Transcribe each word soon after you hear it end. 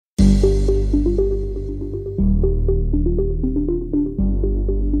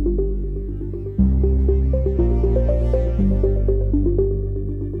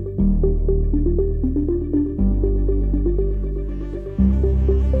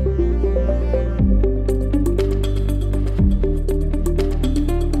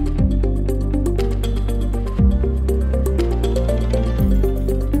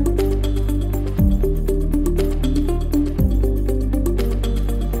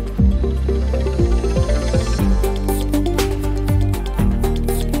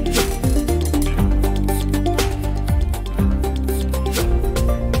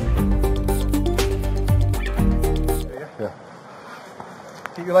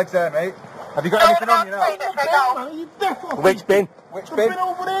legs there, mate. Have you got anything on you now? Which bin? Which bin? The bin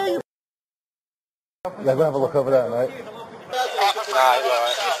over there, you... Yeah, we'll have a look over there, mate.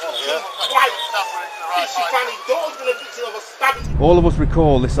 All of us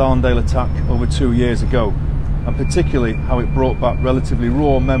recall this Arndale attack over 2 years ago, and particularly how it brought back relatively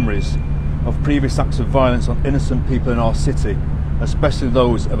raw memories of previous acts of violence on innocent people in our city, especially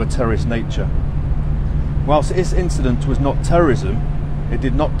those of a terrorist nature. Whilst this incident was not terrorism, it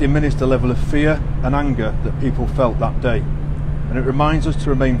did not diminish the level of fear and anger that people felt that day, and it reminds us to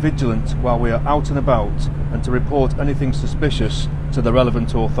remain vigilant while we are out and about and to report anything suspicious to the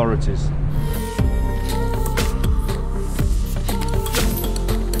relevant authorities.